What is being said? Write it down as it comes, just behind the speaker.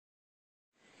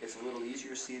gets a little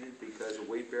easier seated because of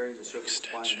weight bearing, the cervical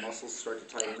spine muscles start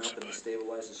to tighten up and to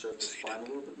stabilize the cervical spine a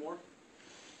little bit more.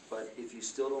 But if you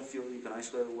still don't feel that you can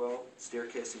isolate it well,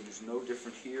 staircasing is no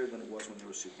different here than it was when they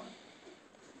were supine.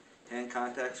 Hand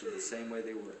contacts are the same way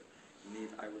they were. You need,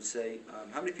 I would say,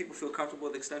 how many people feel comfortable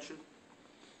with extension?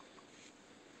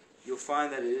 You'll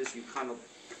find that it is, you kind of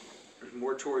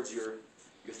more towards your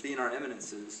thenar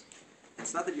eminences.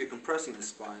 It's not that you're compressing the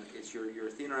spine, it's your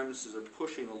thenar eminences are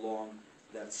pushing along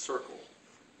that circle.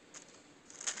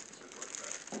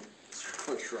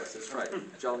 Circle of trust, that's right,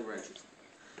 Jolly Ranchers.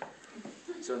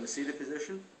 So in the seated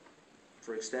position,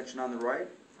 for extension on the right,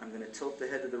 I'm going to tilt the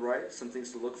head to the right. Some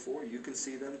things to look for. You can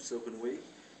see them, so can we.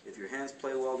 If your hands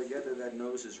play well together, that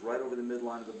nose is right over the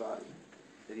midline of the body.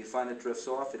 If you find it drifts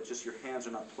off, it's just your hands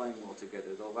are not playing well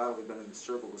together. They'll laterally bend in the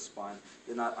cervical spine.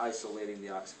 They're not isolating the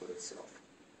occiput itself.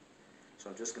 So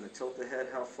I'm just going to tilt the head.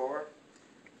 How far?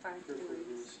 5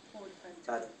 degrees. 4 to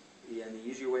 5 degrees. Yeah, and the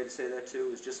easier way to say that too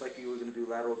is just like you were going to do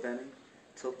lateral bending.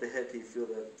 Tilt the head till you feel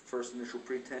the first initial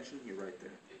pretension. You're right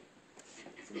there.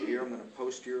 From here, I'm going to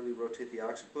posteriorly rotate the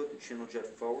occiput. The chin will jet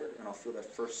forward, and I'll feel that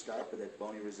first stop of that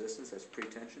bony resistance. That's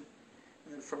pretension.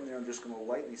 And then from there, I'm just going to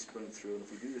lightly spring through. And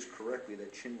if we do this correctly,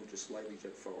 that chin will just slightly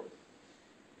jet forward.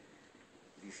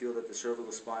 If you feel that the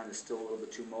cervical spine is still a little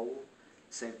bit too mobile,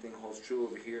 the same thing holds true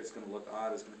over here. It's going to look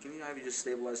odd. Can you have you just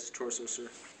stabilize his torso, sir?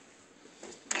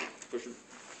 Just push him.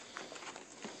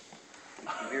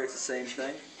 From here, it's the same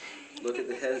thing. Look at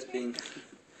the head as being...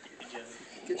 Get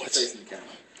your face in the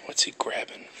camera. What's he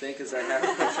grabbing? Think as I have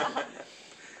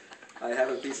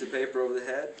a piece of paper over the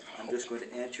head. I'm just going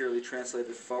to anteriorly translate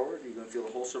it forward. You're going to feel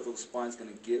the whole cervical spine is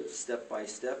going to give step by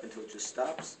step until it just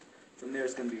stops. From there,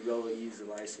 it's going to be relatively easy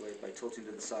to isolate by tilting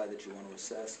to the side that you want to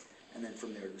assess. And then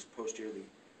from there, just posteriorly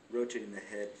rotating the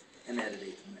head and add an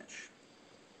eighth of an inch.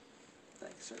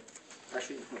 Thank you, sir.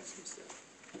 Actually, let's do that.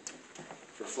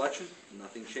 For flexion,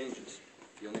 nothing changes.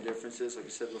 The only difference is, like I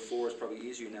said before, it's probably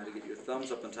easier now to get your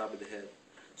thumbs up on top of the head.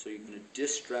 So you're going to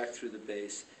distract through the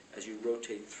base as you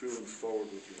rotate through and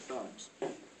forward with your thumbs. I'm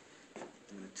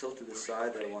going to tilt to the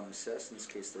side that I want to assess, in this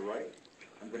case the right.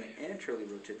 I'm going to anteriorly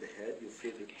rotate the head. You'll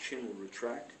feel the chin will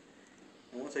retract.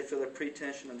 And once I feel that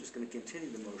pretension, I'm just going to continue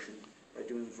the motion by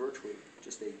doing virtually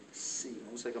just a C,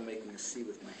 almost like I'm making a C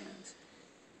with my hands.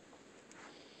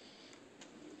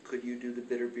 Could you do the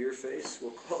bitter beer face?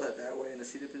 We'll call that way in a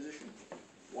seated position.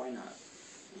 Why not?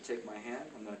 You take my hand,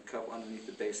 I'm going to cup underneath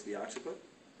the base of the occiput.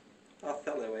 Oh,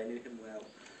 fellow, I knew him well.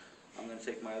 I'm going to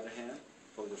take my other hand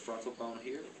over the frontal bone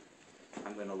here.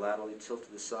 I'm going to laterally tilt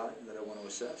to the side that I want to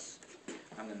assess.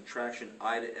 I'm going to traction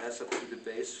I to S up through the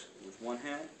base with one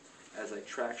hand as I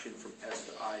traction from S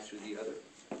to I through the other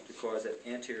to cause that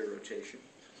anterior rotation.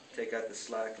 Take out the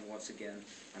slack, and once again,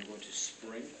 I'm going to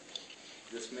spring.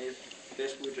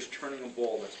 Basically, we're just turning a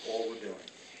ball. That's all we're doing.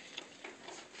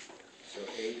 So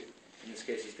A, in this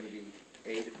case, it's going to be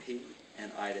A to P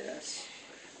and I to S.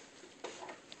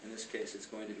 In this case, it's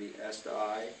going to be S to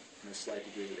I and a slight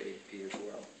degree of A to P as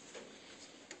well.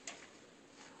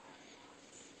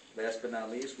 Last but not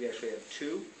least, we actually have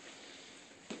two.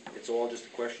 It's all just a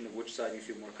question of which side you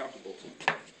feel more comfortable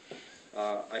to.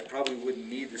 I probably wouldn't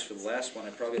need this for the last one. I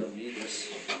probably don't need this.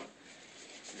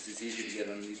 This is easy to get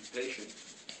underneath the patient.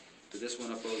 For this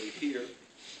one up over here,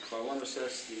 if I want to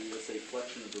assess the, let's say,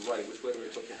 flexion of the right, which way do I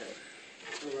tilt the head?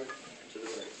 To the right. To the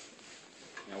right.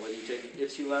 Now, whether you take an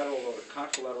ipsilateral or a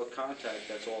contralateral contact,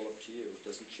 that's all up to you. It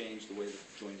doesn't change the way the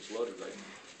joint is loaded right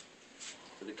now.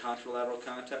 For the contralateral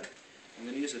contact, I'm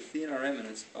going to use a thenar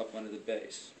eminence up under the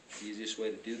base. The easiest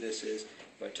way to do this is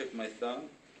if I took my thumb,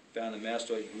 found the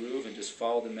mastoid groove, and just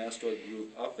followed the mastoid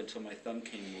groove up until my thumb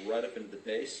came right up into the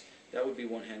base, that would be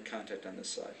one-hand contact on this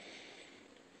side.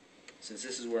 Since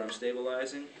this is where I'm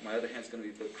stabilizing, my other hand's going to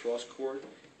be put cross-chord,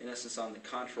 in essence on the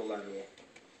contralateral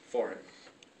forehead.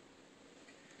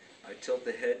 I tilt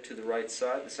the head to the right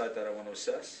side, the side that I want to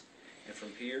assess, and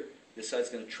from here, this side's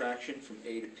going to traction from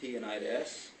A to P and I to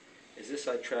S, as this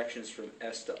side tractions from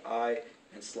S to I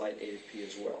and slight A to P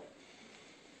as well.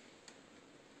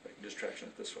 I can just traction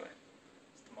it this way.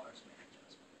 It's the Mars Man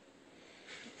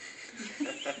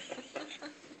adjustment.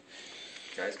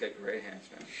 Guy's got great hands,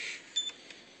 man.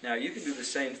 Now you can do the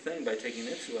same thing by taking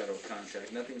ipsilateral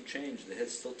contact. Nothing changed. The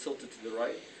head's still tilted to the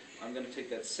right. I'm going to take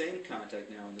that same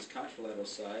contact now on this contralateral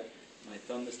side. My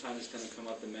thumb this time is going to come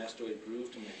up the mastoid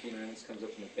groove to my thenar eminence, comes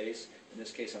up from the base, in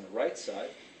this case on the right side.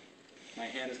 My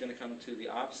hand is going to come to the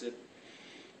opposite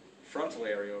frontal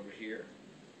area over here.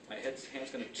 My hand's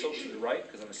going to tilt to the right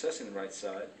because I'm assessing the right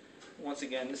side. Once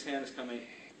again, this hand is coming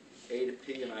A to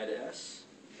P and I to S,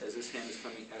 as this hand is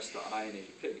coming S to I and A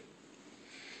to P.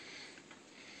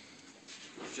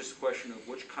 It's just a question of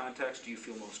which contacts do you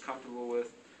feel most comfortable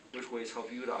with, which ways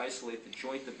help you to isolate the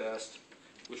joint the best,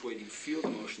 which way do you feel the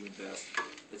motion the best.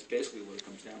 That's basically what it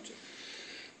comes down to.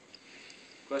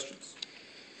 Questions?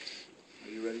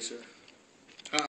 Are you ready, sir?